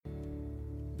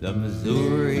The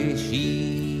Missouri,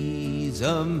 she's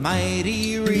a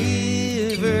mighty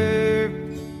river,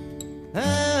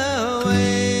 away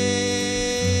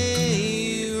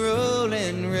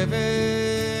rolling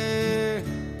river.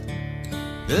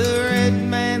 The red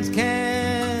man's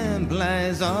camp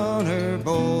lies on her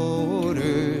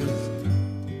borders,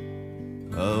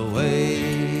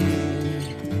 away,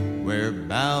 we're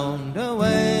bound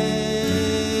away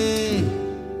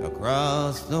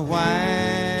across the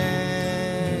wide.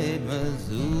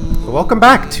 Welcome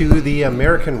back to the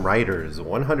American Writers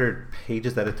 100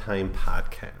 Pages at a Time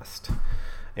podcast.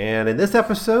 And in this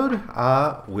episode,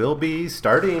 we'll be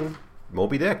starting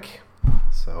Moby Dick.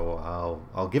 So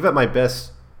I'll give it my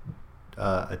best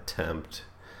attempt.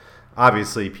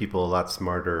 Obviously, people a lot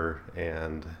smarter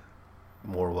and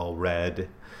more well-read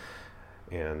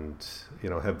and,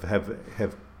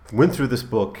 have went through this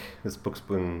book. This book's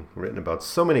been written about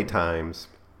so many times.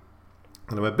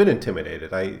 And I've been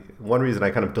intimidated. One reason I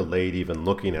kind of delayed even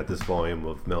looking at this volume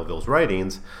of Melville's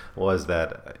writings was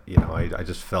that, I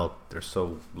just felt there's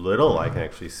so little I can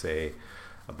actually say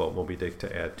about Moby Dick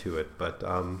to add to it. But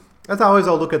as always,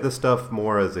 I'll look at this stuff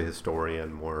more as a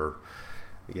historian, more,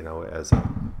 particularly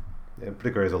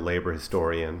as a labor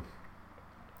historian,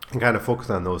 and kind of focus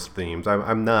on those themes.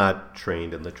 I'm not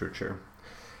trained in literature.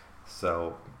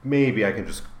 So maybe I can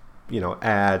just,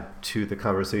 add to the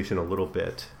conversation a little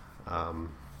bit.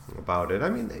 About it. I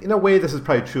mean, in a way, this is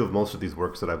probably true of most of these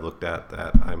works that I've looked at.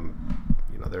 That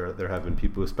there have been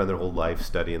people who spend their whole life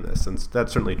studying this, and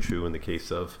that's certainly true in the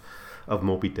case of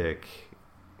Moby Dick,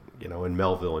 and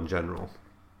Melville in general.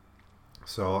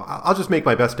 So I'll just make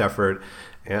my best effort,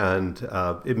 and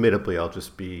admittedly, I'll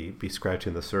just be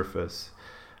scratching the surface.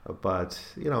 But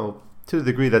to the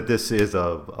degree that this is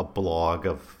a blog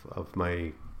of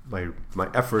my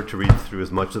effort to read through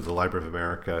as much of the Library of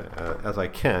America as I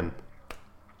can,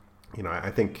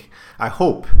 I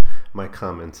hope my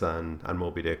comments on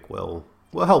Moby Dick will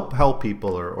help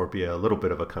people or be a little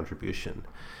bit of a contribution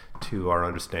to our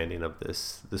understanding of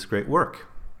this great work.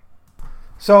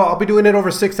 So I'll be doing it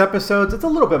over 6 episodes. It's a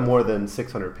little bit more than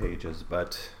 600 pages,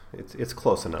 but it's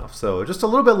close enough. So just a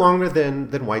little bit longer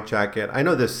than White Jacket. I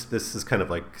know this is kind of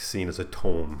like seen as a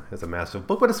tome, as a massive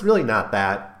book, but it's really not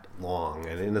that long,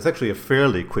 and it's actually a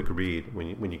fairly quick read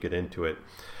when you get into it.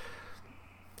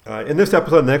 In this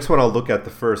episode, the next one, I'll look at the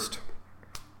first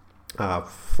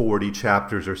 40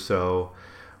 chapters or so,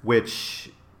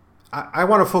 which I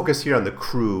want to focus here on the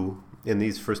crew. In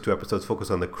these first 2 episodes,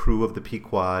 focus on the crew of the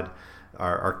Pequod,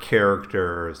 our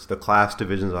characters, the class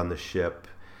divisions on the ship,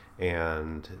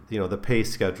 and the pay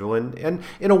schedule. And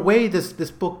in a way, this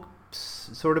book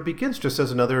sort of begins just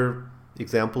as another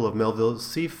example of Melville's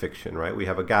sea fiction, right? We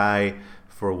have a guy,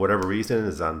 for whatever reason,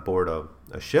 is on board a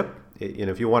ship.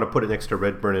 And if you want to put it next to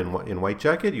Redburn in White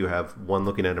Jacket, you have one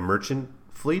looking at a merchant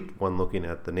fleet, one looking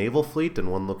at the naval fleet,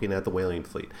 and one looking at the whaling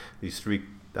fleet. These 3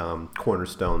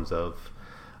 cornerstones of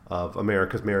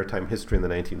America's maritime history in the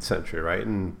 19th century, right?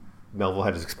 And Melville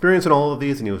had his experience in all of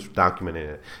these, and he was documenting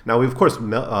it. Now, of course,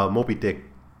 Moby Dick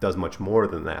does much more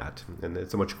than that, and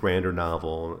it's a much grander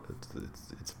novel.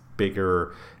 It's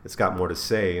bigger. It's got more to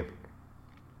say.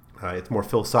 It's more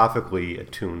philosophically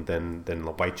attuned than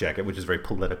White Jacket, which is very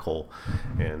political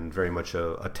and very much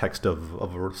a text of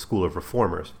a school of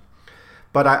reformers.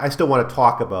 But I still want to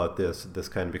talk about this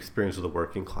kind of experience of the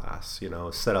working class,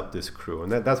 set up this crew.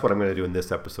 And that's what I'm going to do in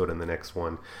this episode and the next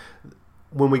one.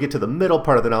 When we get to the middle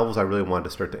part of the novels, I really wanted to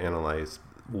start to analyze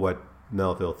what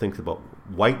Melville thinks about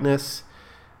whiteness.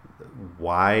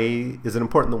 Why is it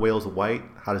important the whale's white?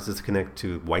 How does this connect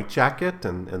to White Jacket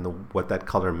and what that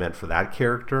color meant for that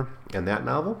character and that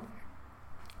novel?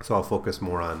 So I'll focus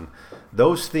more on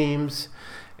those themes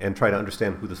and try to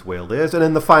understand who this whale is. And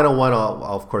in the final one, I'll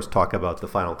of course talk about the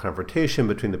final confrontation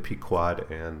between the Pequod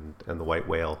and the white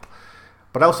whale.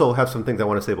 But I also have some things I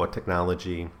want to say about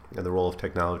technology and the role of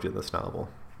technology in this novel.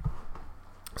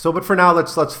 So, but for now,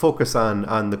 let's focus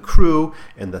on the crew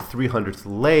and the 300th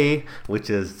lay, which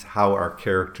is how our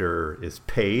character is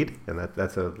paid, and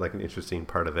that's an interesting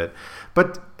part of it.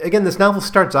 But again, this novel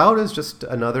starts out as just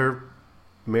another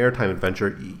maritime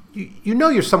adventure.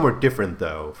 You're somewhere different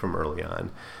though from early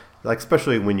on, like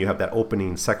especially when you have that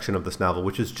opening section of this novel,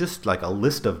 which is just like a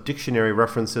list of dictionary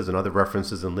references and other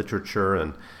references in literature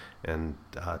and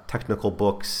technical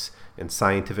books and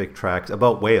scientific tracts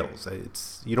about whales.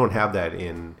 You don't have that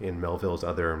in Melville's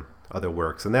other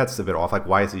works, and that's a bit off. Like,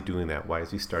 why is he doing that? Why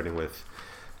is he starting with,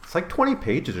 it's like 20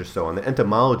 pages or so on the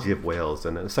entomology of whales,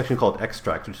 and a section called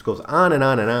extracts, which goes on and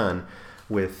on and on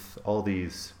with all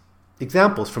these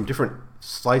examples from different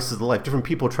slices of life, different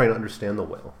people trying to understand the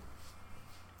whale.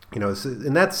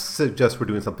 And that suggests we're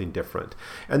doing something different.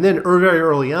 And then very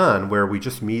early on, where we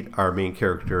just meet our main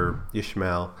character,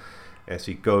 Ishmael, as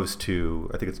he goes to,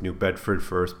 I think it's New Bedford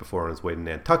first, before on his way to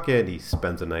Nantucket. He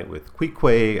spends a night with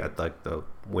Queequeg at the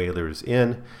Whalers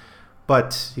Inn.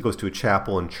 But he goes to a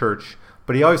chapel and church.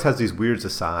 But he always has these weird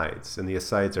asides, and the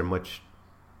asides are much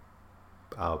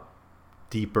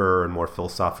deeper and more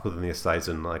philosophical than the asides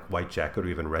in like Whitejacket or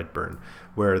even Redburn,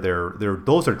 where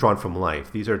those are drawn from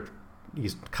life. He's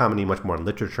commenting much more on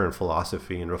literature and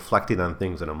philosophy and reflecting on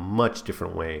things in a much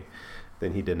different way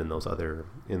than he did in those other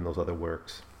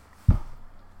works.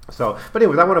 So, but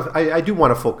anyways, I do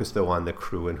want to focus though on the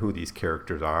crew and who these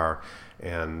characters are,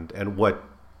 and what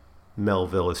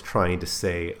Melville is trying to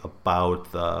say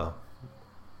about the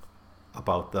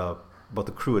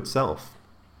crew itself.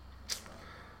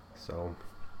 So,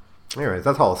 anyways,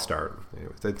 that's how I'll start.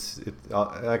 Anyways,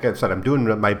 like I said, I'm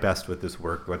doing my best with this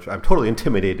work, which I'm totally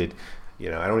intimidated.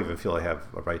 I don't even feel I have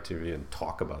a right to even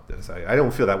talk about this. I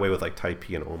don't feel that way with like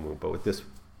Typee and Omoo, but with this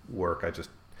work,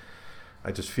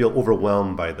 I just feel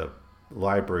overwhelmed by the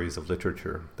libraries of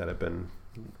literature that have been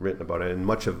written about it, and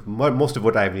most of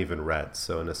what I haven't even read.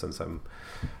 So in a sense, I'm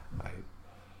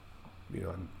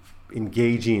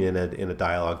engaging in a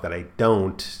dialogue that I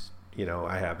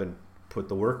haven't put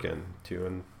the work into,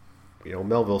 and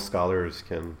Melville scholars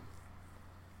can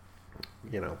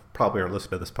probably aren't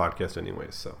listening to this podcast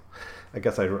anyways. So I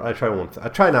guess I'll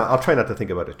try not to think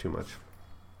about it too much.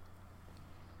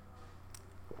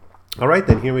 All right,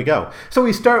 then here we go. So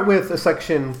we start with a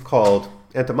section called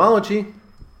Entomology,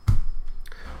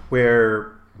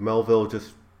 where Melville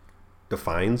just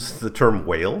defines the term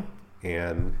whale,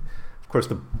 and of course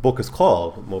the book is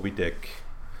called Moby Dick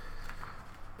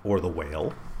or the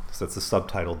Whale, so that's the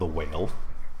subtitle, The Whale.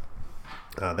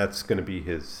 That's going to be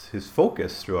his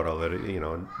focus throughout all of it,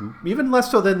 even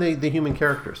less so than the human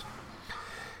characters.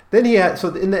 Then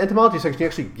so in the entomology section, he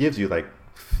actually gives you like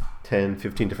 10,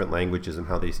 15 different languages and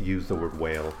how they use the word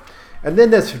whale. And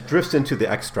then this drifts into the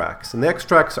extracts. And the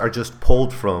extracts are just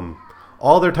pulled from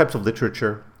all their types of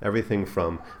literature, everything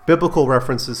from biblical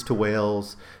references to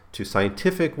whales, to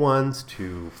scientific ones,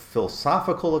 to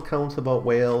philosophical accounts about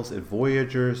whales, and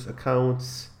voyagers'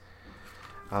 accounts.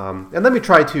 And let me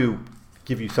try to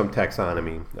give you some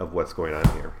taxonomy of what's going on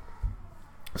here.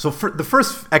 So the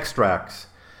first extracts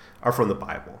are from the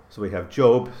Bible. So we have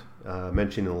Job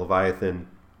mentioned in Leviathan,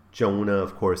 Jonah,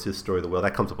 of course, his story of the whale.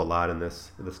 That comes up a lot in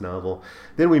this novel.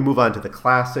 Then we move on to the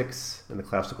classics and the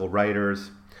classical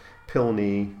writers,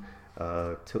 Pliny,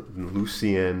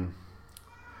 Lucian,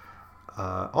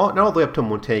 all the way up to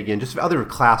Montaigne, just other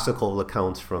classical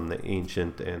accounts from the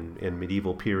ancient and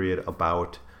medieval period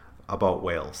about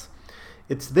whales.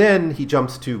 It's then he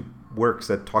jumps to works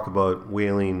that talk about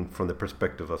whaling from the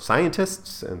perspective of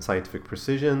scientists and scientific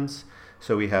precisions.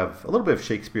 So we have a little bit of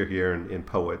Shakespeare here in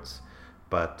poets,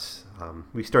 but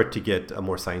we start to get a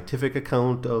more scientific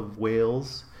account of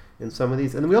whales in some of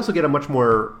these. And we also get a much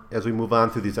more, as we move on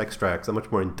through these extracts, a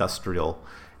much more industrial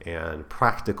and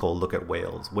practical look at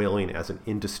whales, whaling as an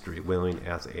industry, whaling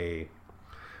as a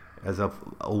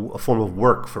form of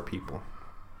work for people.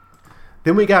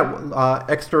 Then we got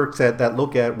excerpts that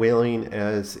look at whaling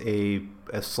as a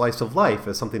slice of life,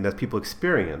 as something that people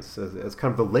experience, as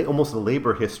kind of almost the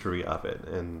labor history of it.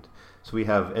 And so we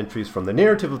have entries from the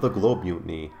narrative of the Globe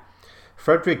Mutiny,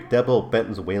 Frederick Debble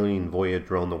Benton's whaling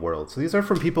voyage around the world. So these are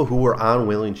from people who were on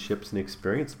whaling ships and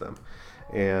experienced them.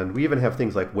 And we even have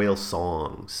things like whale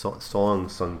songs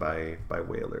sung by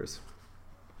whalers,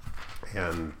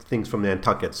 and things from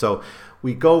Nantucket. So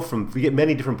we get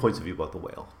many different points of view about the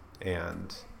whale.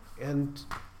 And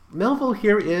Melville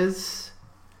here is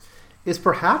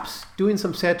perhaps doing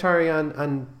some satire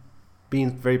on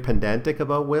being very pedantic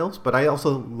about whales, but I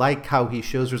also like how he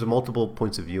shows there's multiple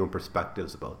points of view and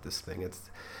perspectives about this thing.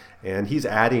 And he's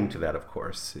adding to that, of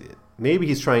course. Maybe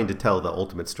he's trying to tell the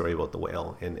ultimate story about the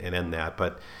whale and end that,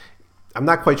 but I'm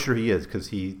not quite sure he is, because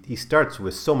he starts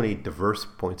with so many diverse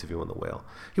points of view on the whale.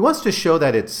 He wants to show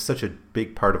that it's such a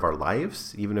big part of our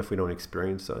lives, even if we don't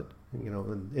experience it.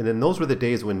 And then those were the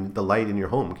days when the light in your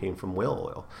home came from whale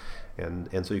oil.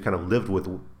 And so you kind of lived with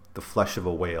the flesh of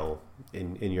a whale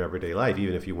in your everyday life,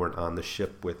 even if you weren't on the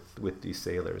ship with these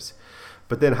sailors.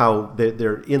 But then how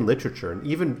they're in literature, and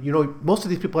even, most of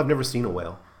these people have never seen a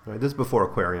whale. Right? This is before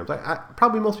aquariums.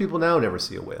 Probably most people now never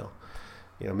see a whale.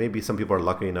 Maybe some people are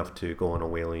lucky enough to go on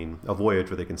a voyage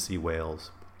where they can see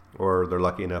whales, or they're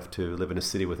lucky enough to live in a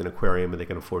city with an aquarium and they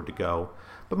can afford to go.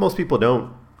 But most people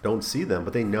don't see them,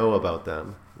 but they know about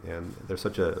them, and they're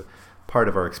such a part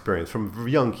of our experience from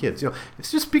young kids.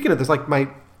 It's just speaking of this, like my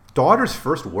daughter's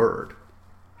first word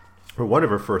one of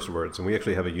her first words, and we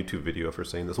actually have a YouTube video of her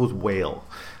saying this, was whale.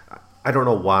 I don't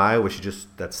know why. Was she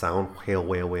just that sound, whale,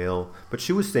 whale, whale? But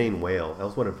she was saying whale. That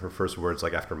was one of her first words,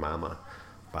 like after mama,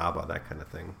 baba, that kind of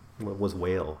thing. Was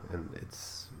whale. And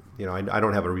it's, I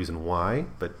don't have a reason why,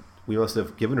 but we must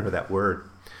have given her that word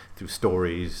through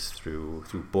stories, through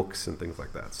books and things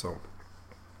like that. So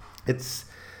it's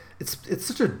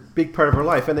such a big part of her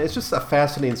life, and it's just a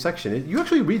fascinating section. You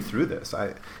actually read through this.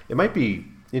 It might be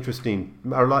interesting.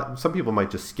 Some people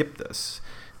might just skip this,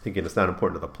 thinking it's not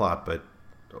important to the plot, but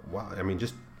wow, I mean,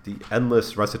 just the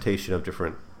endless recitation of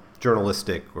different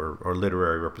journalistic or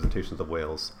literary representations of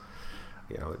whales,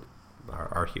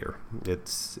 are here.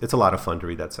 It's a lot of fun to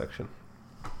read that section.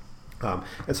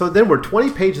 And so then we're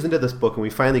 20 pages into this book, and we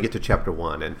finally get to chapter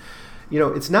 1. And, we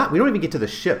don't even get to the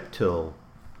ship till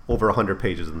over 100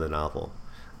 pages in the novel.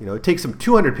 It takes them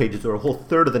 200 pages or a whole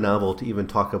third of the novel to even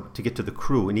to get to the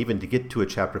crew, and even to get to a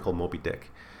chapter called Moby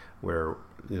Dick, where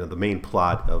the main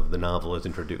plot of the novel is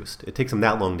introduced. It takes them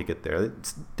that long to get there.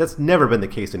 That's never been the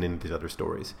case in any of these other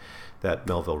stories that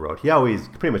Melville wrote. He always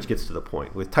pretty much gets to the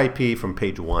point. With Typee, from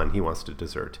page 1, he wants to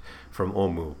desert. From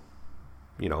Omoo,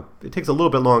 it takes a little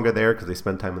bit longer there because they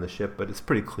spend time on the ship, but it's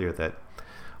pretty clear that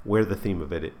where the theme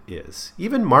of it is.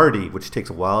 Even Marty, which takes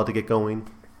a while to get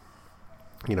going,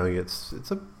 it's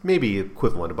maybe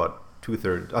equivalent about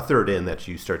a third in that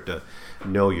you start to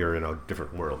know you're in a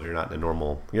different world. You're not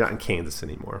in Kansas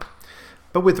anymore.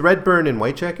 But with Redburn and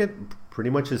Whitejacket, pretty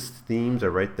much his themes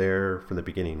are right there from the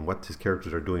beginning. What his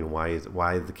characters are doing, why is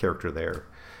the character there?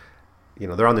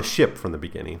 They're on the ship from the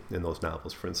beginning in those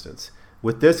novels, for instance.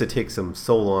 With this, it takes them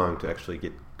so long to actually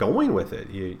get going with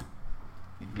it.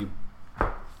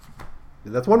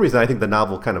 That's one reason I think the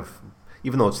novel kind of,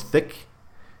 even though it's thick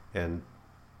and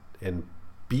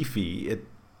beefy,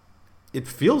 it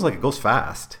feels like it goes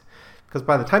fast. Because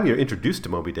by the time you're introduced to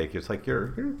Moby Dick, it's like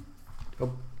you're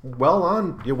well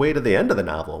on your way to the end of the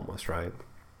novel almost, right?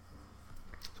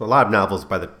 So a lot of novels,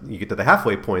 you get to the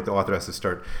halfway point, the author has to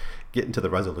start getting to the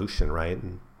resolution, right?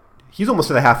 And he's almost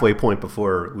to the halfway point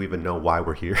before we even know why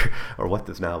we're here or what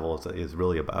this novel is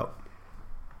really about.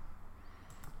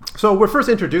 So we're first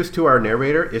introduced to our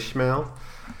narrator, Ishmael.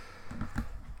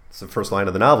 It's the first line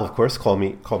of the novel, of course, call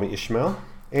me Ishmael.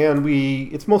 And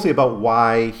it's mostly about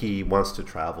why he wants to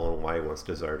travel and why he wants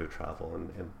to desire to travel.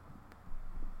 And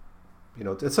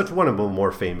it's such one of the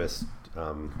more famous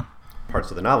parts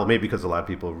of the novel, maybe because a lot of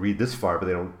people read this far, but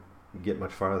they don't get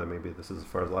much farther. Maybe this is as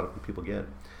far as a lot of people get.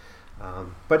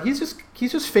 But he's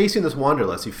just facing this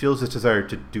wanderlust. He feels this desire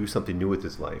to do something new with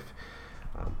his life.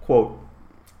 Quote,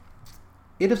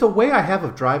 "It is a way I have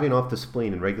of driving off the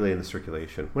spleen and regulating the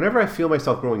circulation. Whenever I feel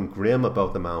myself growing grim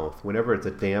about the mouth, whenever it's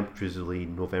a damp, drizzly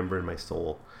November in my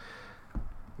soul,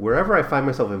 wherever I find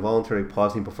myself involuntarily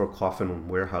pausing before coffin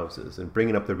warehouses and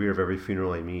bringing up the rear of every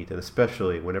funeral I meet, and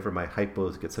especially whenever my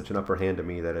hypos get such an upper hand to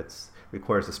me that it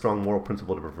requires a strong moral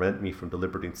principle to prevent me from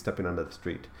deliberately stepping onto the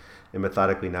street and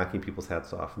methodically knocking people's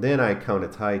hats off, then I count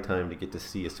it's high time to get to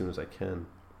sea as soon as I can.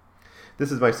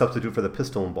 This is my substitute for the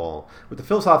pistol and ball. With a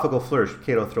philosophical flourish,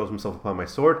 Cato throws himself upon my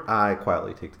sword. I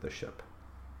quietly take to the ship."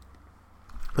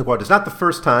 It's not the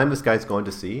first time this guy's gone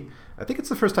to sea. I think it's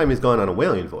the first time he's gone on a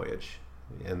whaling voyage.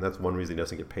 And that's one reason he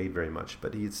doesn't get paid very much.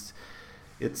 But he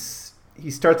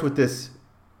starts with this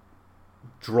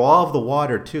draw of the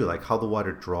water, too, like how the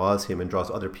water draws him and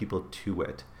draws other people to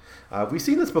it. We've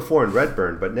seen this before in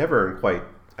Redburn, but never in quite,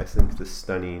 I think, this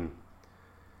stunning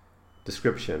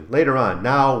description. Later on,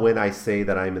 now when I say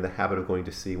that I'm in the habit of going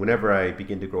to sea, whenever I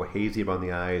begin to grow hazy around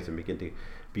the eyes and begin to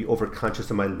be overconscious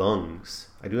of my lungs,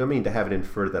 I do not mean to have it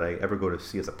inferred that I ever go to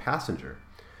sea as a passenger.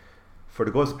 For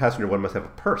to go as a passenger, one must have a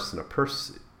purse, and a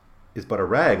purse is but a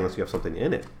rag unless you have something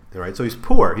in it. All right, so he's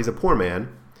poor. He's a poor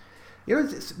man.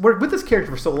 We're with this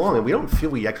character for so long, and we don't feel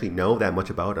we actually know that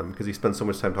much about him because he spends so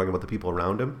much time talking about the people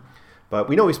around him. But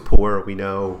we know he's poor. We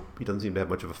know he doesn't seem to have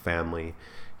much of a family.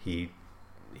 He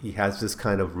has this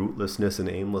kind of rootlessness and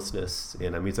aimlessness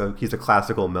in him. He's a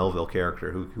classical Melville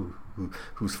character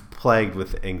who's plagued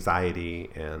with anxiety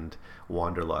and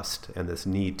wanderlust and this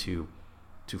need to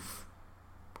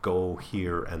go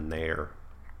here and there.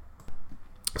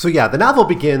 So yeah, the novel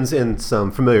begins in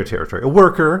some familiar territory. A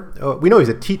worker, we know he's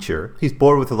a teacher. He's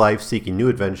bored with life, seeking new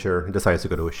adventure, and decides to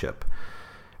go to a ship.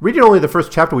 Reading only the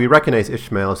first chapter, we recognize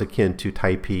Ishmael as akin to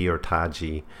Typee or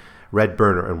Taji,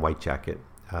 Redburn and Whitejacket.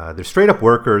 They're straight-up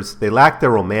workers. They lack the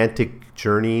romantic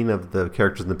journeying of the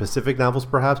characters in the Pacific novels,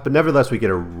 perhaps, but nevertheless, we get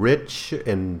a rich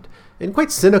and and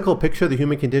quite cynical picture of the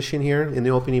human condition here in the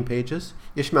opening pages.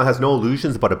 Ishmael has no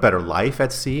illusions about a better life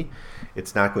at sea.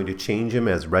 It's not going to change him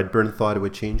as Redburn thought it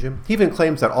would change him. He even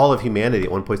claims that all of humanity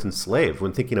at one point is enslaved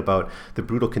when thinking about the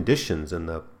brutal conditions and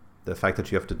the fact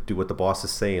that you have to do what the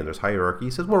bosses say and there's hierarchy.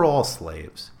 He says we're all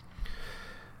slaves.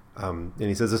 And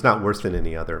he says it's not worse than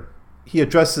any other. He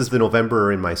addresses the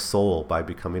Novemberer in my soul by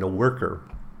becoming a worker,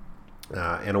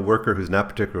 and a worker who's not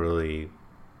particularly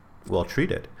well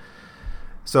treated.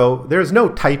 So there's no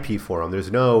Typee for him.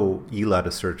 There's no Ela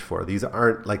to search for. These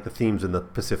aren't like the themes in the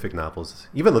Pacific novels,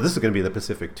 even though this is going to be in the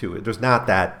Pacific too. There's not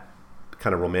that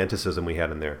kind of romanticism we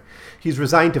had in there. He's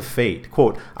resigned to fate.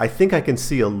 Quote, I think I can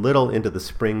see a little into the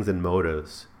springs and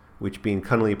motives, which being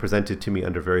cunningly presented to me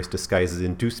under various disguises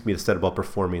induced me to set about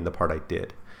performing the part I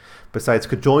did. Besides,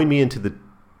 could join me into the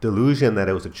delusion that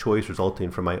it was a choice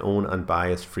resulting from my own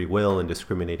unbiased free will and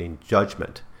discriminating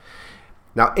judgment.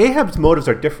 Now, Ahab's motives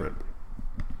are different.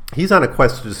 He's on a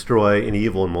quest to destroy an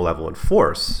evil and malevolent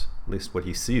force, at least what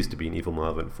he sees to be an evil,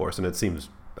 malevolent force, and it seems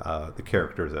the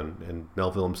characters and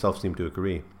Melville himself seem to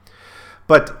agree.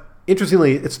 But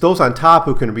interestingly, it's those on top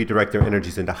who can redirect their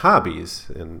energies into hobbies,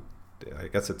 and I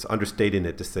guess it's understating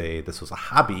it to say this was a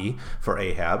hobby for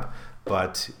Ahab,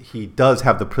 but he does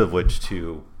have the privilege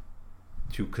to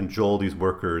cajole these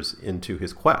workers into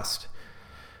his quest.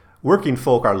 Working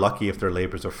folk are lucky if their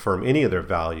labors affirm any of their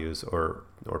values or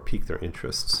pique their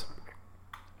interests.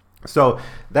 So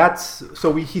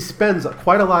he spends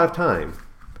quite a lot of time,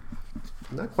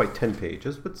 not quite 10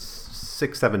 pages, but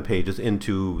 6-7 pages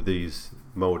into these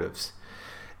motives.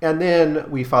 And then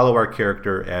we follow our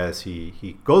character as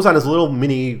he goes on his little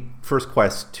mini first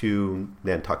quest to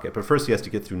Nantucket. But first he has to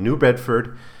get through New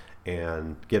Bedford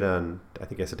and get on, I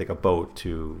think he has to take a boat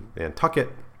to Nantucket.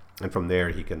 And from there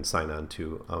he can sign on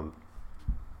to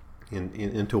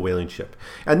into a whaling ship.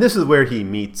 And this is where he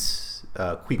meets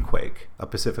Queequeg, a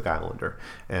Pacific Islander.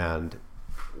 And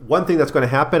one thing that's going to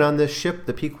happen on this ship,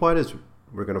 the Pequod, is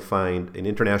we're going to find an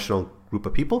international group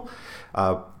of people.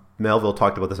 Melville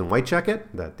talked about this in White Jacket,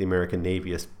 that the American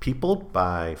Navy is peopled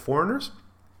by foreigners.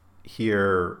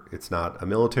 Here, it's not a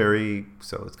military,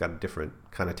 so it's got a different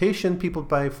connotation, peopled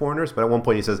by foreigners. But at one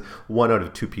point he says 1 out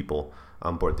of 2 people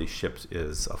on board these ships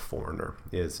is a foreigner,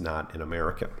 is not an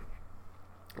American.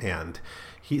 And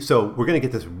so we're going to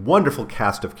get this wonderful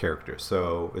cast of characters.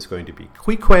 So it's going to be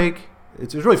Queequeg.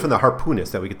 It's really from the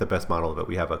harpoonist that we get the best model of it.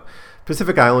 We have a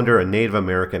Pacific Islander, a Native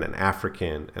American, an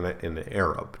African, and an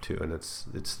Arab too. And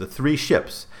it's the 3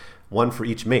 ships, 1 for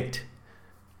each mate.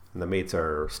 And the mates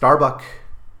are Starbuck,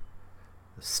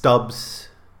 Stubbs,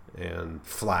 and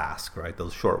Flask, right? The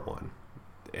short one.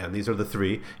 And these are the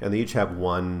 3, and they each have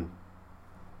 1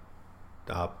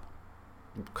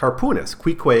 harpoonist.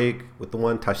 Queequeg with the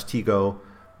 1, Tashtego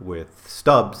with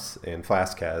Stubbs, and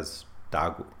Flask has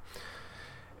Dagu.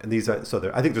 And these are,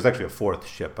 I think there's actually a 4th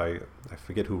ship. I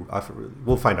forget who.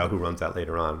 We'll find out who runs that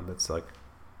later on. It's like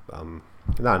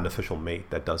not an official mate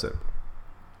that does it.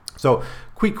 So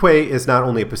Queequeg is not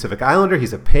only a Pacific Islander,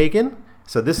 he's a pagan.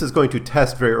 So this is going to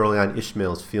test very early on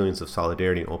Ishmael's feelings of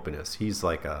solidarity and openness. He's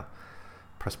like a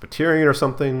Presbyterian or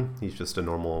something. He's just a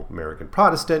normal American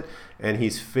Protestant, and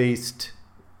he's faced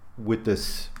with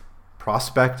this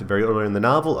prospect very early in the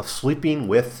novel of sleeping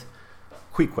with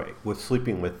Queequeg,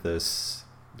 sleeping with this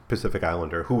Pacific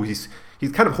Islander, who he's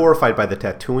kind of horrified by the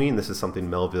tattooing. This is something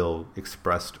Melville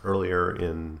expressed earlier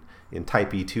in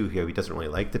Typee too. He doesn't really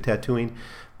like the tattooing,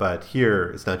 but here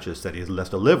it's not just that he has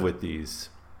to live with these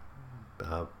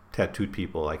tattooed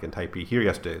people like in Typee. Here he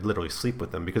has to literally sleep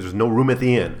with them because there's no room at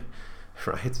the inn,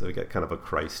 right? So we got kind of a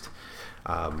Christ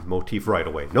motif right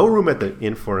away. No room at the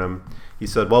inn for him. He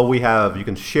said, well, you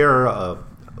can share a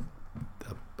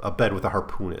bed with a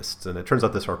harpoonist, and it turns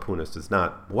out this harpoonist is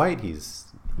not white. He's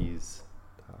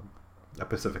a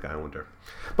Pacific Islander.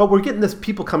 But we're getting this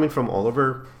people coming from all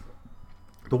over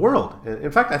the world.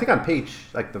 In fact, I think on page,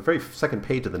 like the very second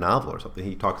page of the novel or something,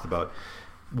 he talks about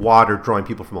water drawing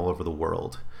people from all over the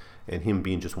world, and him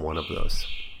being just one of those.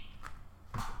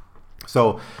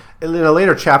 So in a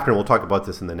later chapter, and we'll talk about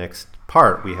this in the next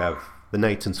part, we have the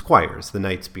knights and squires, the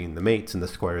knights being the mates and the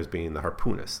squires being the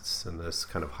harpoonists, and this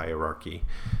kind of hierarchy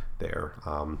there.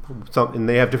 And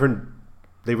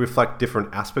they reflect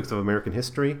different aspects of American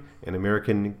history and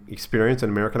American experience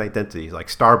and American identity. Like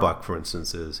Starbuck, for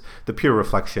instance, is the pure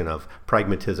reflection of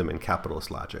pragmatism and capitalist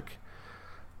logic,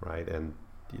 right? And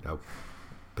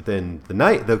but then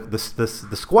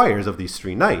the squires of these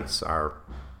 3 knights are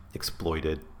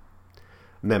exploited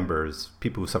members,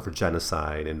 people who suffer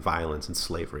genocide and violence and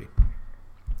slavery,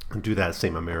 and do that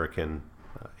same American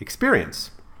experience.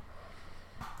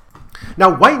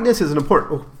 Now, whiteness is an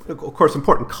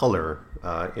important color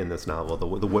in this novel,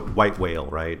 the white whale,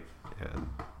 right?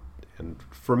 And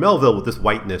for Melville, this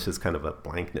whiteness is kind of a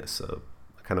blankness, a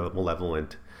kind of a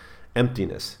malevolent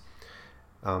emptiness.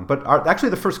 But actually,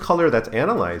 the first color that's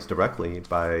analyzed directly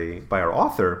by our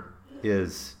author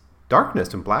is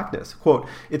darkness and blackness. Quote,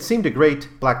 "It seemed a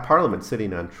great black parliament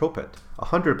sitting on Tropet.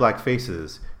 100 black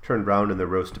faces turned round in their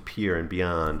rows to peer, and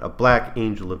beyond, a black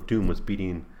angel of doom was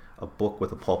beating a book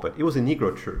with a pulpit. It was a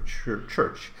Negro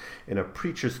church, and a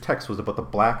preacher's text was about the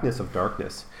blackness of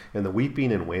darkness, and the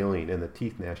weeping and wailing, and the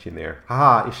teeth gnashing there.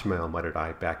 Ha, Ishmael, muttered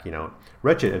I, backing out.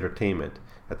 Wretched entertainment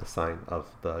at the sign of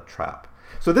the trap."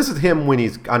 So this is him when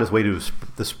he's on his way to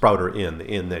the Sprouter Inn, the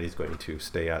inn that he's going to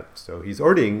stay at. So he's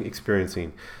already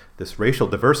experiencing this racial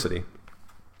diversity.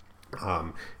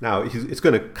 Now, it's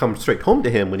going to come straight home to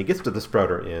him when he gets to the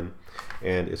Sprouter Inn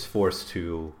and is forced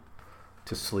to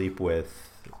sleep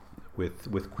with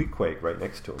Queequeg right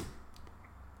next to him.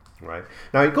 Right?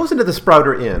 Now, he goes into the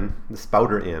Sprouter Inn,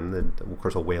 of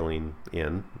course, a whaling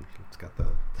inn. It's got the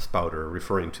spouter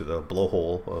referring to the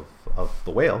blowhole of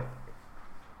the whale.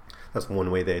 That's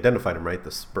one way they identified him, right?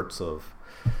 The spurts of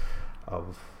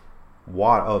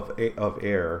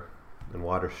air and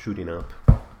water shooting up.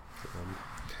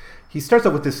 He starts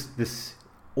out with this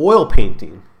oil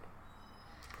painting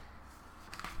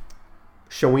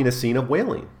showing a scene of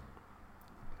whaling,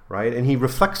 right? And he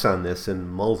reflects on this and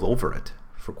mulls over it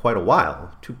for quite a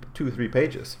while, 2 or 3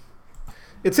 pages.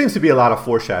 It seems to be a lot of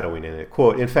foreshadowing in it.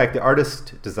 Quote, "In fact, the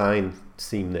artist design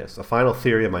seemed this, a final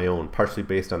theory of my own, partially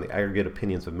based on the aggregate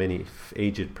opinions of many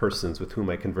aged persons with whom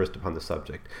I conversed upon the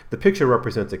subject. The picture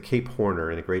represents a Cape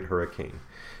Horner in a great hurricane,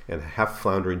 and a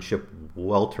half-floundering ship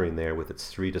weltering there with its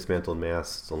 3 dismantled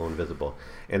masts alone visible,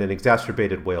 and an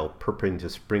exacerbated whale purporting to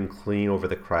spring clean over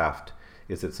the craft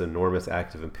is its enormous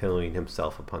act of impaling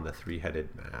himself upon the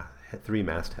 3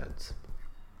 mastheads."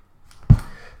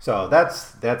 So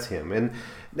that's him. And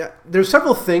now, there's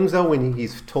several things, though, when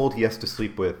he's told he has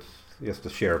to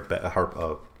share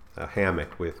a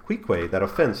hammock with Queequeg that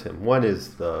offends him. One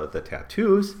is the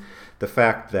tattoos, the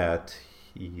fact that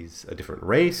he's a different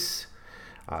race,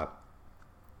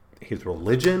 his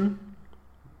religion.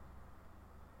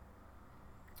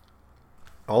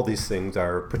 All these things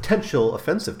are potential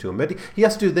offensive to him. But he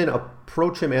has to then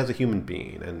approach him as a human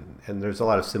being. And there's a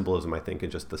lot of symbolism, I think, in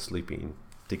just the sleeping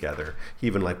together. He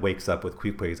even wakes up with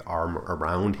Queequeg's arm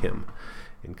around him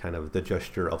in kind of the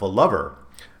gesture of a lover,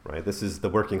 right? This is the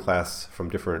working class from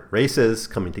different races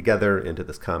coming together into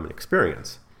this common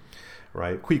experience,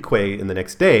 right? Queequeg in the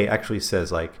next day actually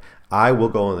says, "I will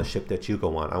go on the ship that you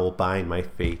go on. I will bind my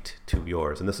fate to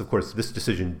yours." And this, of course, this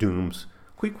decision dooms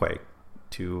Queequeg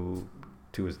to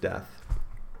his death.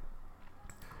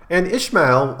 And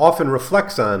Ishmael often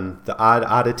reflects on the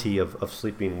oddity of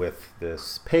sleeping with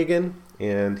this pagan,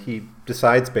 and he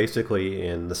decides basically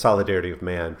in the solidarity of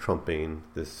man trumping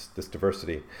this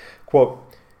diversity. Quote,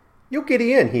 "You'll get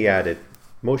in," he added,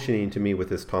 motioning to me with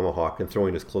his tomahawk and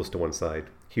throwing his clothes to one side.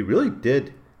 He really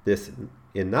did this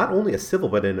in not only a civil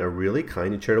but in a really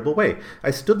kind and charitable way.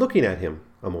 I stood looking at him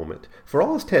a moment. For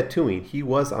all his tattooing, he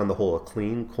was on the whole a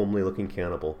clean, comely-looking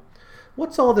cannibal.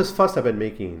 What's all this fuss I've been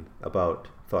making about,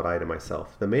 thought I to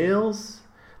myself. The man's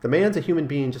a human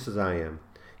being just as I am.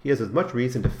 He has as much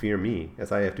reason to fear me as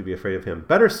I have to be afraid of him.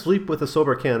 Better sleep with a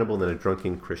sober cannibal than a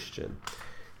drunken Christian,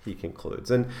 he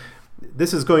concludes. And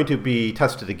this is going to be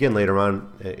tested again later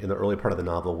on in the early part of the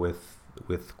novel with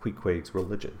Queequeg's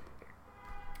religion.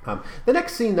 The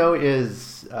next scene, though,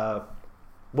 is,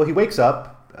 he wakes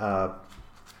up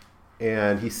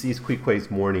and he sees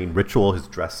Queequeg's morning ritual, his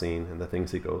dressing, and the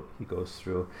things he goes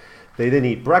through. They then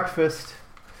eat breakfast.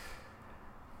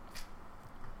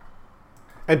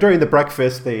 And during the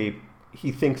breakfast,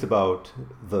 he thinks about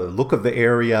the look of the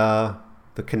area,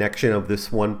 the connection of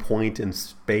this one point in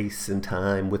space and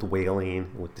time with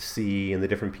whaling, with the sea, and the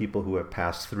different people who have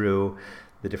passed through,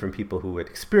 the different people who had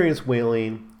experienced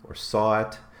whaling or saw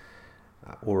it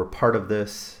or were part of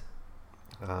this.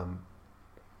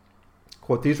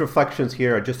 Quote, "These reflections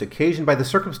here are just occasioned by the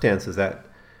circumstances that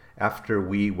after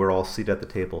we were all seated at the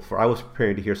table, for I was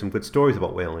preparing to hear some good stories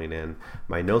about whaling, and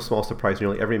by no small surprise,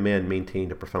 nearly every man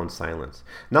maintained a profound silence.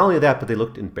 Not only that, but they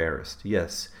looked embarrassed.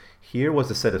 Yes, here was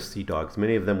a set of sea dogs,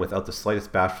 many of them without the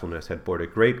slightest bashfulness had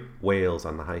boarded great whales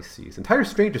on the high seas, entire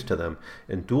strangers to them,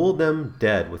 and duelled them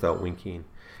dead without winking.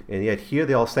 And yet here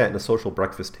they all sat in a social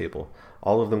breakfast table,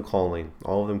 all of them calling,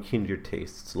 all of them keen to your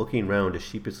tastes, looking round as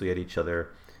sheepishly at each other,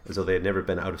 as though they had never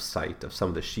been out of sight of some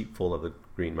of the sheepfold of the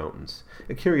Green Mountains.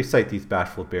 A curious sight, these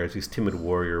bashful bears, these timid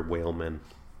warrior whalemen."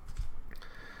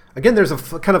 Again, there's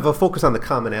kind of a focus on the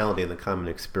commonality and the common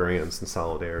experience and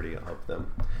solidarity of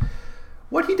them.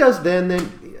 what he does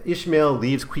then Ishmael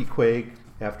leaves Queequeg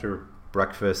after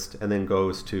breakfast and then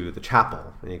goes to the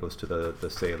chapel. And he goes to the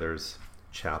sailors'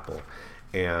 chapel.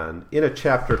 And in a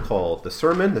chapter called The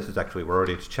Sermon, this is actually, we're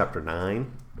already to chapter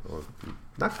 9, or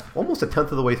not, almost a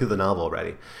tenth of the way through the novel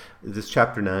already. This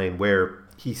chapter 9 where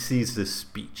he sees this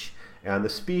speech. And the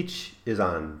speech is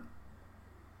on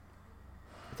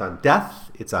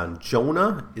death, it's on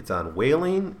Jonah, it's on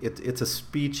wailing. It's a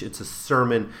speech, it's a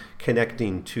sermon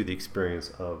connecting to the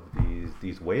experience of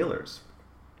these whalers.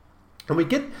 And we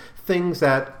get things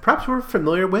that perhaps we're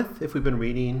familiar with if we've been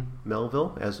reading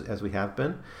Melville, as we have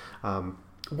been.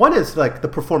 One is like the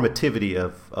performativity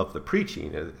of the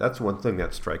preaching. That's one thing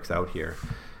that strikes out here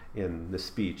in the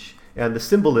speech. And the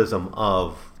symbolism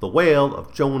of the whale,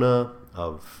 of Jonah,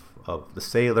 of the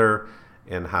sailor,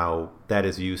 and how that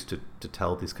is used to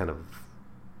tell these kind of,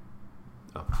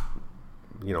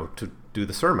 to do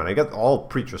the sermon. I guess all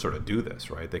preachers sort of do this,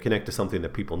 right? They connect to something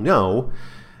that people know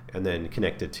and then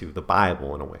connect it to the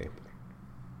Bible in a way.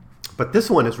 But this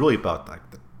one is really about, like,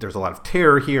 there's a lot of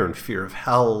terror here and fear of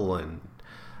hell, and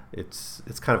it's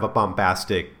kind of a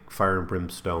bombastic fire and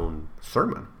brimstone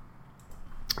sermon.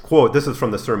 Quote, this is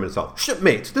from the sermon itself.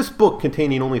 "Shipmates, this book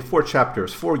containing only 4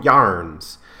 chapters, 4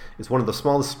 yarns, is one of the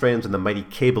smallest strands in the mighty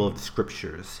cable of the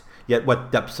Scriptures. Yet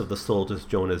what depths of the soul does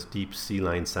Jonah's deep sea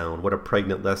line sound? What a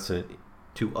pregnant lesson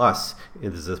to us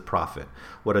is this prophet.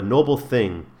 What a noble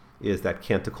thing is that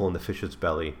canticle in the fish's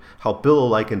belly. How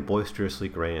billow-like and boisterously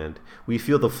grand. We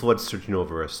feel the flood surging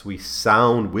over us. We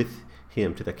sound with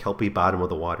him to the kelpy bottom of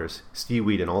the waters.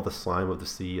 Seaweed and all the slime of the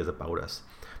sea is about us.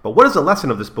 But what is the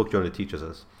lesson of this book Jonah teaches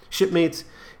us? Shipmates,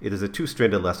 it is a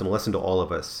 2-stranded lesson, a lesson to all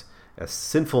of us. As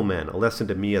sinful men, a lesson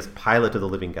to me as pilot of the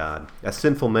living God. As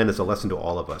sinful men is a lesson to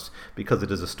all of us, because it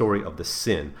is a story of the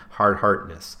sin,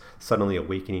 hard-heartedness, suddenly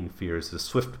awakening fears, the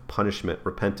swift punishment,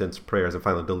 repentance, prayers, and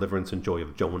finally deliverance and joy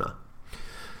of Jonah."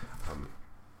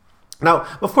 Now,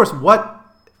 of course,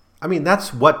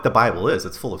 that's what the Bible is.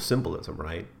 It's full of symbolism,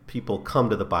 right? People come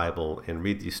to the Bible and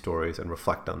read these stories and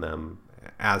reflect on them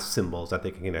as symbols that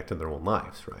they can connect in their own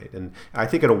lives, right? And I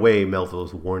think in a way, Melville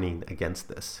is warning against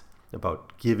this,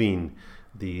 about giving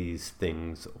these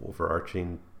things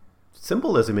overarching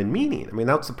symbolism and meaning. I mean,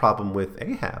 that's the problem with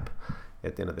Ahab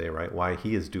at the end of the day, right? Why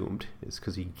he is doomed is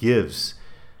because he gives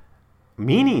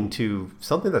meaning to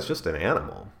something that's just an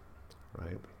animal,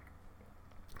 right?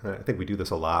 I think we do this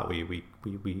a lot. We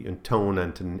intone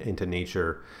into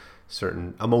nature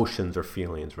certain emotions or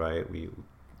feelings, right?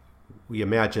 We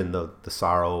imagine the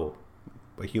sorrow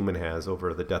a human has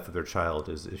over the death of their child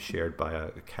is shared by a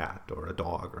cat or a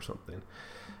dog or something.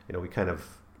 We kind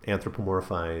of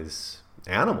anthropomorphize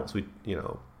animals.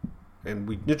 And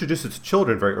we introduce it to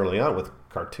children very early on with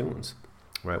cartoons,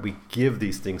 right? We give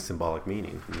these things symbolic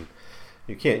meaning. And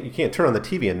you can't turn on the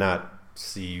TV and not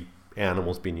see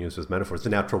animals being used as metaphors, the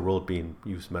natural world being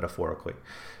used metaphorically.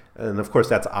 And of course,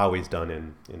 that's always done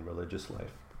in religious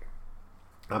life.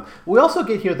 We also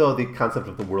get here, though, the concept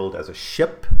of the world as a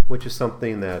ship, which is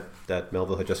something that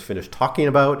Melville had just finished talking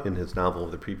about in his novel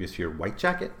of the previous year, White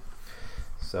Jacket.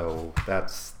 So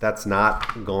that's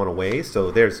not going away.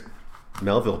 So there's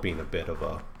Melville being a bit of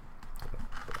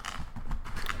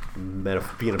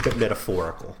being a bit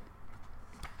metaphorical.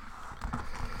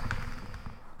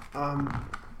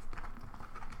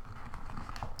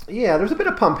 There's a bit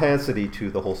of pomposity to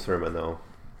the whole sermon, though,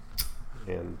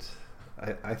 and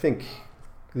I think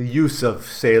the use of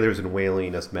sailors and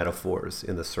whaling as metaphors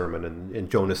in the sermon and in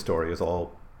Jonah's story is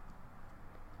all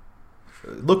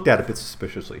looked at a bit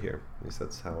suspiciously here. At least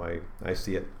that's how I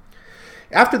see it.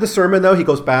 After the sermon, though, he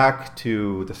goes back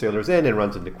to the Sailor's Inn and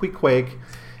runs into Queequeg,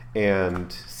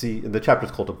 and the chapter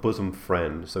is called A Bosom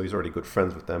Friend, so he's already good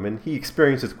friends with them, and he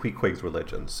experiences Queequeg's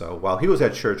religion. So while he was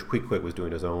at church, Queequeg was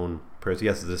doing his own prayers. He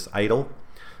has this idol,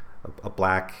 a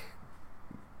black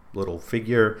little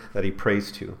figure that he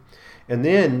prays to. And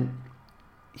then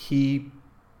he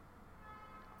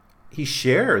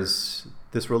shares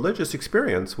this religious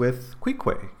experience with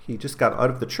Queequeg. He just got out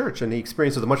of the church, and he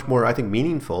experiences a much more, I think,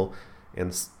 meaningful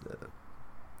and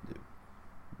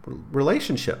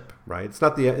relationship, right? It's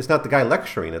not the guy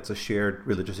lecturing. It's a shared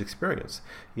religious experience.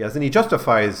 And he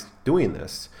justifies doing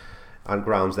this on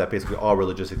grounds that basically all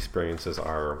religious experiences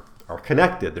are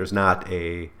connected. There's not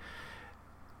a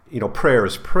prayer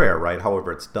is prayer, right?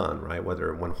 However it's done, right?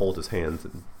 Whether one holds his hands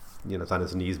and, it's on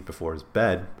his knees before his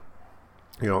bed,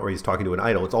 or he's talking to an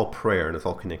idol, it's all prayer and it's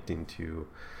all connecting to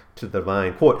to the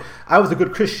divine. Quote, I was a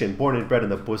good Christian, born and bred in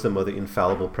the bosom of the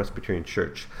infallible Presbyterian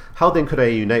Church. How then could I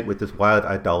unite with this wild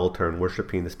idolater in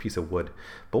worshipping this piece of wood?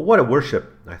 But what a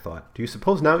worship, I thought. Do you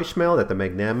suppose now, Ishmael, that the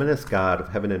magnanimous God of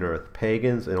heaven and earth,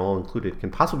 pagans and all included, can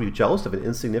possibly be jealous of an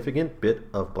insignificant bit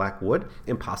of black wood?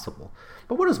 Impossible.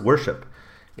 But what is worship?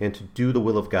 And to do the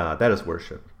will of God, that is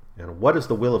worship. And what is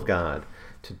the will of God?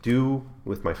 To do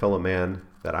with my fellow man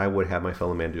that I would have my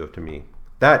fellow man do to me.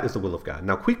 That is the will of God.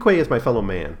 Now, Queequeg is my fellow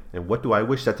man. And what do I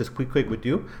wish that this Queequeg would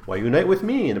do? Why, unite with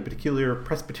me in a particular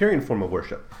Presbyterian form of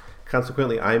worship.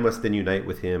 Consequently, I must then unite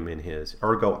with him in his.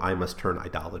 Ergo, I must turn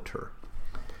idolater.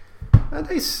 A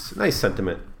nice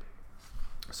sentiment,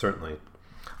 certainly.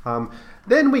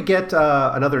 Then we get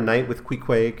another night with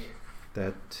Queequeg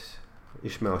that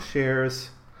Ishmael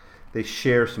shares. They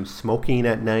share some smoking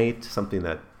at night, something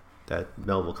that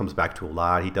Melville comes back to a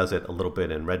lot. He does it a little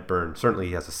bit in Redburn. Certainly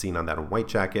he has a scene on that in White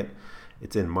Jacket.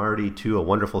 It's in Marty, too, a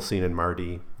wonderful scene in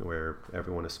Marty where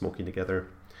everyone is smoking together.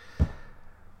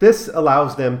 This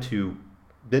allows them to...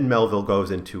 Then Melville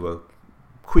goes into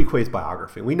Queequeg's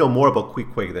biography. We know more about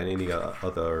Queequeg than any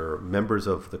other members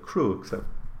of the crew, except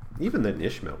even than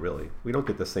Ishmael, really. We don't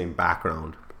get the same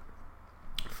background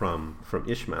from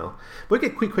Ishmael. But we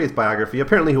get Queequeg's biography.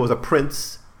 Apparently he was a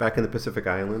prince back in the Pacific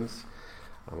Islands.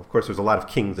 Of course, there's a lot of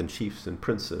kings and chiefs and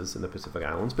princes in the Pacific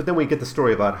Islands. But then we get the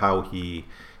story about how he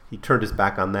turned his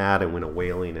back on that and went a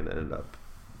whaling and ended up,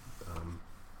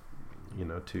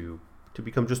 to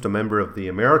become just a member of the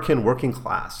American working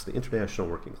class, the international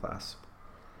working class.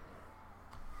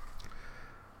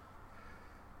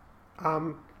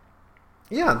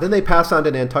 Then they pass on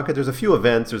to Nantucket. There's a few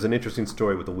events. There's an interesting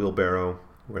story with the wheelbarrow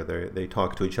where they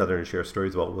talk to each other and share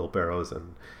stories about wheelbarrows.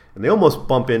 And they almost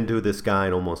bump into this guy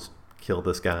and almost kill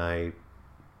this guy.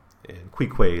 And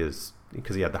Queequeg is,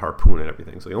 because he had the harpoon and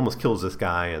everything, so he almost kills this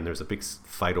guy, and there's a big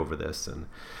fight over this. And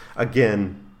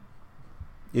again,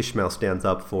 Ishmael stands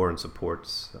up for and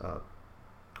supports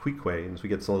Queequeg, and so we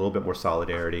get a little bit more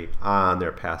solidarity on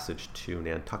their passage to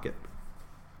Nantucket.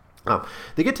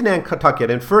 They get to Nantucket,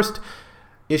 and first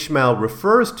Ishmael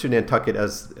refers to Nantucket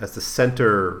as the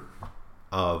center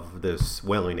of this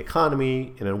whaling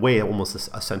economy, in a way almost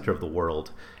a center of the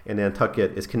world. And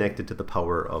Nantucket is connected to the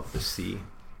power of the sea.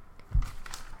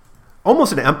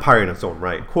 Almost an empire in its own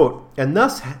right. Quote, and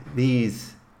thus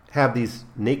these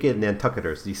naked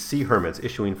Nantucketers, these sea hermits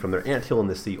issuing from their anthill in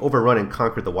the sea, overrun and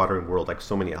conquered the watering world like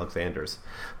so many Alexanders,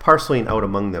 parceling out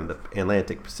among them the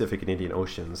Atlantic, Pacific, and Indian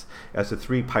Oceans, as the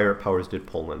three pirate powers did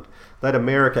Poland. Let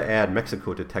America add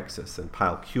Mexico to Texas, and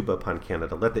pile Cuba upon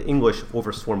Canada. Let the English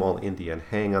overswarm all India, and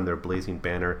hang on their blazing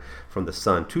banner from the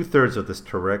sun. 2/3 of this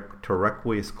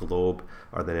terraqueous globe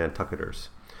are the Nantucketers.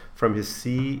 From his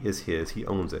sea is his, he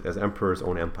owns it, as emperors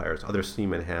own empires. Other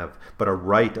seamen have but a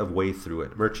right of way through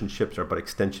it. Merchant ships are but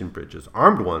extension bridges,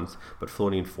 armed ones, but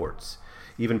floating forts.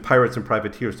 Even pirates and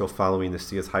privateers go following the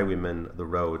sea as highwaymen the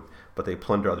road, but they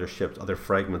plunder other ships, other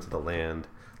fragments of the land,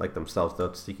 like themselves,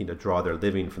 thus seeking to draw their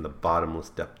living from the bottomless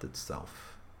depth itself.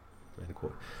 End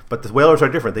quote. But the whalers are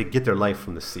different. They get their life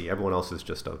from the sea. Everyone else is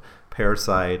just a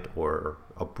parasite or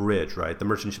a bridge, right? The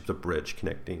merchant ship's a bridge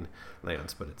connecting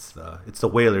lands, but it's the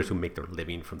whalers who make their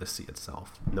living from the sea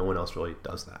itself. No one else really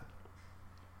does that.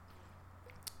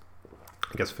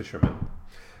 I guess fishermen.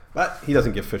 But he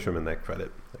doesn't give fishermen that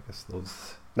credit. I guess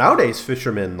those nowadays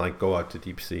fishermen go out to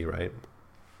deep sea, right?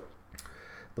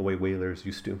 The way whalers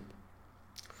used to.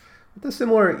 With the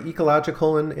similar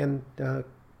ecological and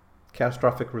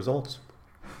catastrophic results.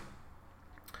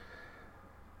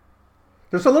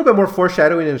 There's a little bit more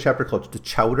foreshadowing in a chapter called The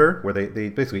Chowder, where they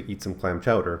basically eat some clam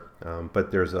chowder.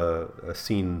 But there's a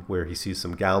scene where he sees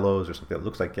some gallows or something that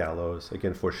looks like gallows,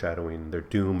 again foreshadowing their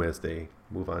doom as they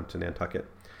move on to Nantucket.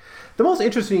 The most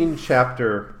interesting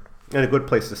chapter, and a good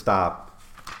place to stop,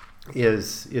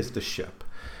 is the ship.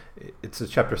 It's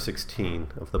chapter 16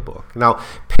 of the book. Now,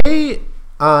 pay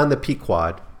on the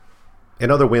Pequod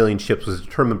and other whaling ships was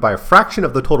determined by a fraction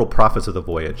of the total profits of the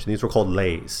voyage. And these were called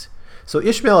lays. So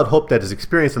Ishmael had hoped that his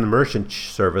experience in the merchant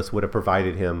service would have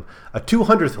provided him a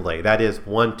 200th lay, that is,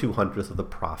 1/200th of the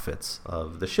profits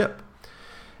of the ship.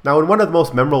 Now, in one of the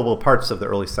most memorable parts of the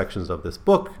early sections of this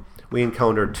book, we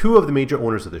encounter two of the major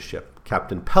owners of the ship,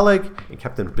 Captain Peleg and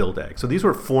Captain Bildag. So these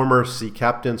were former sea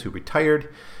captains who retired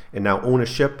and now own a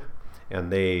ship,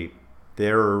 and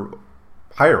they're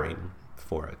hiring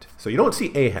for it. So you don't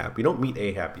see Ahab. You don't meet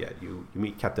Ahab yet. You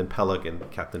meet Captain Peleg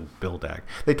and Captain Bildag.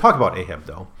 They talk about Ahab,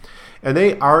 though. And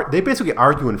they basically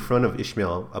argue in front of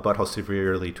Ishmael about how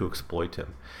severely to exploit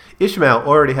him. Ishmael,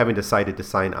 already having decided to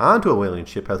sign on to a whaling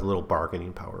ship, has a little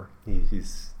bargaining power.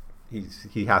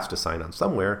 He has to sign on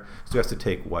somewhere, so he has to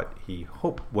take what he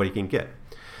can get.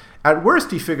 At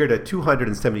worst, he figured a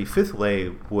 275th lay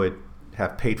would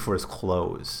have paid for his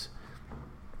clothes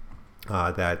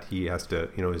that he has to,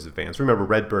 his advance. Remember,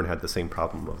 Redburn had the same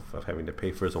problem of having to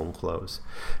pay for his own clothes.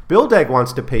 Bildad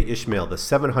wants to pay Ishmael the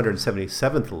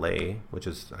 777th lay, which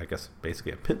is, I guess,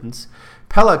 basically a pittance.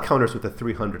 Peleg counters with the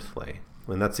 300th lay,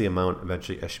 and that's the amount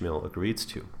eventually Ishmael agrees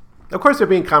to. Of course, they're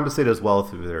being compensated as well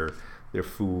through their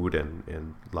food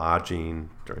and lodging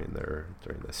during their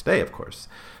stay, of course,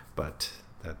 but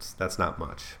that's not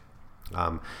much.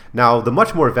 Now, the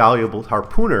much more valuable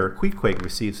harpooner, Queequeg,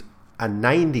 receives a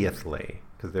 90th lay,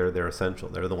 because they're essential.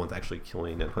 They're the ones actually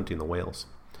killing and hunting the whales.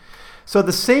 So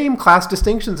the same class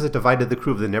distinctions that divided the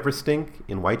crew of the Neverstink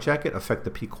in Whitejacket affect the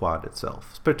Pequod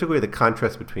itself, particularly the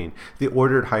contrast between the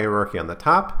ordered hierarchy on the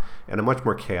top and a much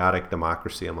more chaotic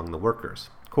democracy among the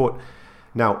workers. Quote,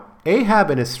 now,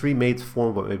 Ahab and his 3 mates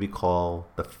formed what may be called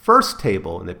the first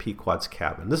table in the Pequod's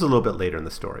cabin. This is a little bit later in the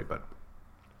story, but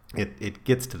it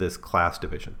gets to this class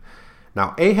division.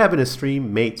 Now, Ahab and his 3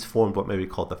 mates formed what may be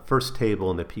called the first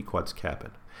table in the Pequod's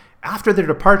cabin. After their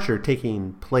departure,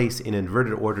 taking place in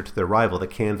inverted order to their arrival, the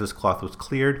canvas cloth was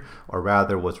cleared, or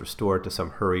rather was restored to some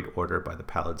hurried order by the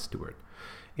pallid steward.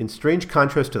 In strange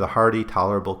contrast to the hardy,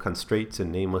 tolerable constraints and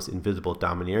nameless, invisible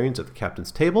domineerings of the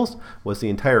captain's tables was the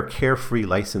entire carefree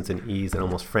license and ease and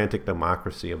almost frantic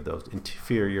democracy of those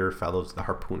inferior fellows, the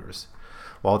harpooners.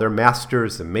 While their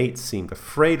masters, the mates, seemed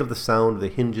afraid of the sound of the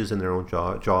hinges in their own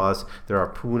jaws, their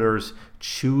harpooners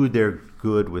chewed their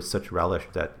good with such relish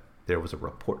that there was a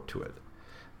report to it.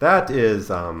 That is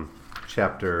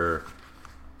chapter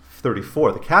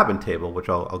 34, the cabin table, which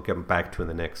I'll get back to in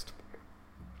the next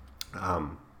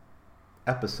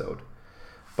episode.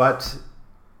 But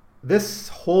this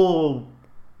whole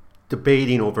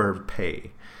debating over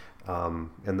pay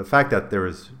and the fact that there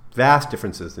is vast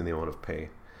differences in the amount of pay,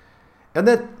 and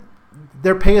that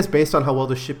their pay is based on how well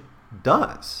the ship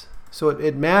does. So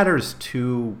it matters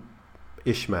to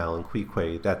Ishmael and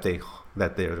Queequeg that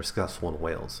they're successful in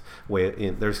whales.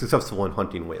 They're successful in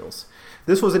hunting whales.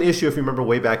 This was an issue, if you remember,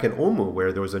 way back in Omu,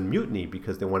 where there was a mutiny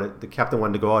because the captain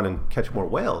wanted to go out and catch more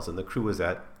whales, and the crew was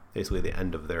at basically the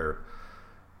end of their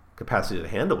capacity to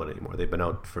handle it anymore. They've been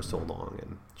out for so long,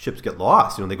 and ships get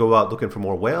lost. They go out looking for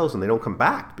more whales, and they don't come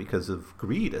back because of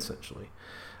greed, essentially.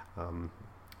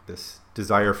 This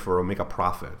desire to make a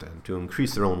profit and to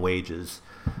increase their own wages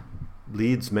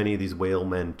leads many of these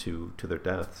whalemen to their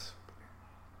deaths.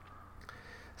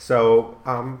 So,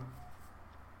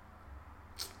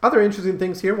 other interesting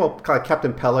things here. Well,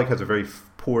 Captain Peleg has a very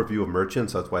poor view of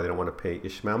merchants, so that's why they don't want to pay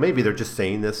Ishmael. Maybe they're just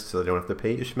saying this so they don't have to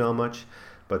pay Ishmael much,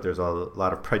 but there's a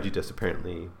lot of prejudice,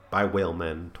 apparently, by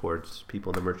whalemen towards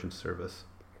people in the merchant service.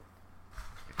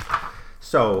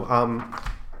 So,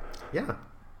 yeah.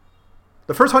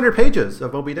 The first 100 pages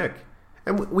of Moby Dick.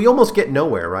 And we almost get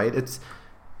nowhere, right? It's,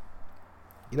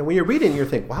 when you're reading, you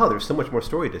think, wow, there's so much more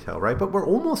story to tell, right? But we're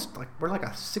like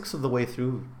a sixth of the way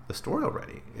through the story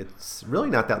already. It's really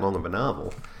not that long of a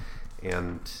novel.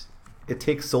 And it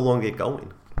takes so long to get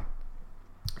going.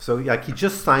 So, he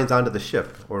just signs onto the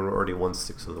ship, or we're already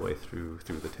 1/6 of the way through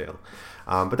the tale.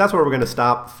 But that's where we're going to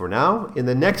stop for now. In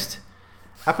the next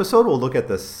episode, we'll look at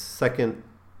the second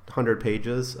 100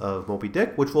 pages of Moby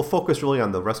Dick, which will focus really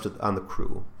on the the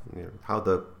crew, how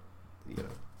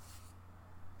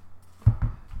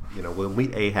we'll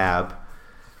meet Ahab,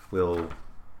 we'll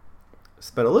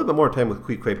spend a little bit more time with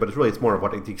Queequeg, but it's more of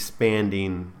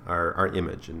expanding our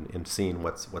image and seeing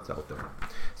what's out there.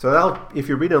 So if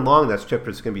you're reading along, it's going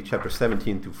to be chapter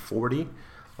 17 through 40.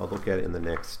 I'll look at it in the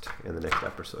next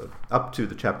episode, up to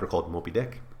the chapter called Moby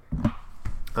Dick.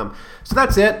 So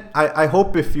that's it. I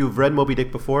hope if you've read Moby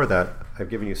Dick before that I've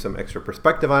given you some extra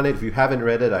perspective on it. If you haven't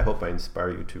read it, I hope I inspire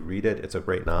you to read it. It's a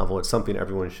great novel. It's something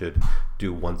everyone should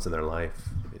do once in their life,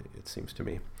 it seems to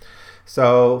me.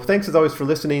 So thanks as always for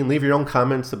listening. Leave your own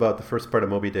comments about the first part of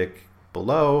Moby Dick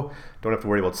below. Don't have to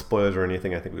worry about spoilers or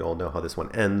anything. I think we all know how this one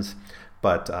ends.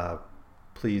 But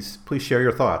please share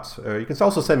your thoughts. You can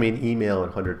also send me an email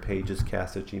at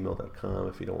 100pagescast@gmail.com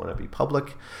if you don't want to be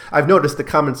public. I've noticed the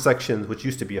comment section, which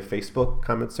used to be a Facebook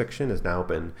comment section, has now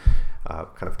been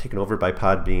kind of taken over by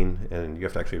Podbean, and you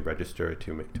have to actually register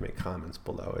to make comments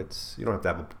below. You don't have to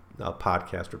have a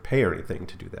podcast or pay or anything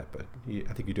to do that, but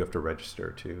I think you do have to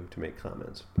register to make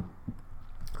comments.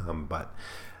 But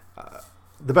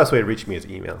the best way to reach me is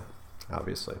email,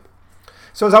 obviously.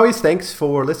 So as always, thanks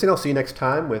for listening. I'll see you next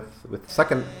time with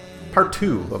part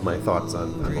 2 of my thoughts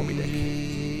on Moby Dick.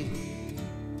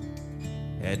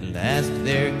 At last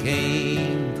there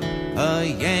came a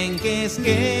Yankee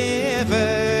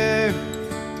skipper.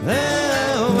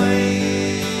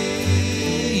 Away,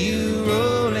 you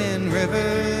rolling river.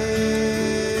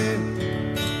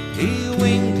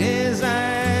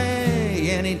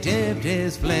 he tipped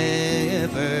his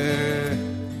flipper.